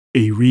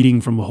A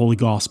reading from the Holy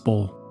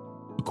Gospel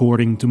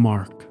according to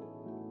Mark.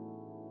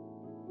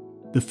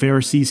 The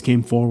Pharisees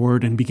came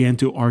forward and began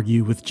to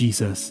argue with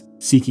Jesus,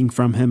 seeking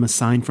from him a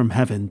sign from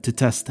heaven to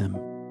test him.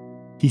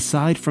 He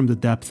sighed from the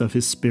depth of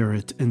his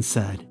spirit and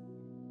said,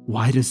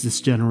 "Why does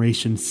this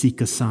generation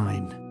seek a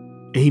sign?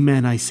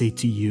 Amen, I say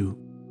to you,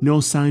 no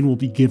sign will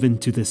be given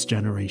to this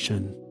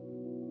generation."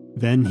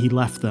 Then he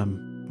left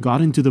them, got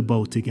into the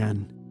boat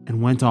again,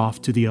 and went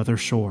off to the other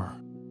shore.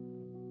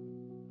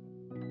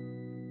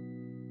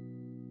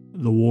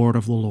 The word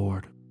of the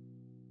Lord.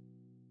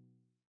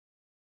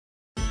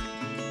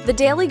 The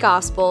Daily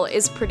Gospel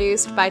is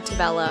produced by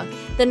Tabella,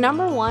 the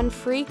 #1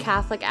 free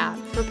Catholic app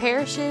for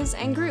parishes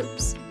and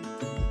groups.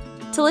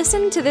 To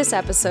listen to this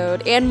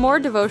episode and more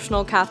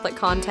devotional Catholic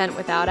content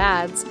without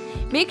ads,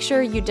 make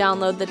sure you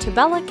download the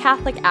Tabella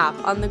Catholic app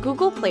on the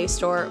Google Play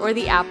Store or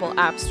the Apple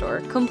App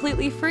Store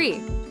completely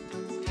free.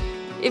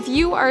 If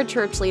you are a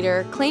church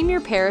leader, claim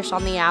your parish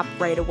on the app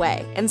right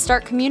away and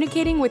start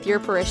communicating with your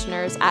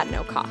parishioners at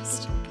no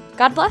cost.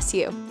 God bless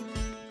you.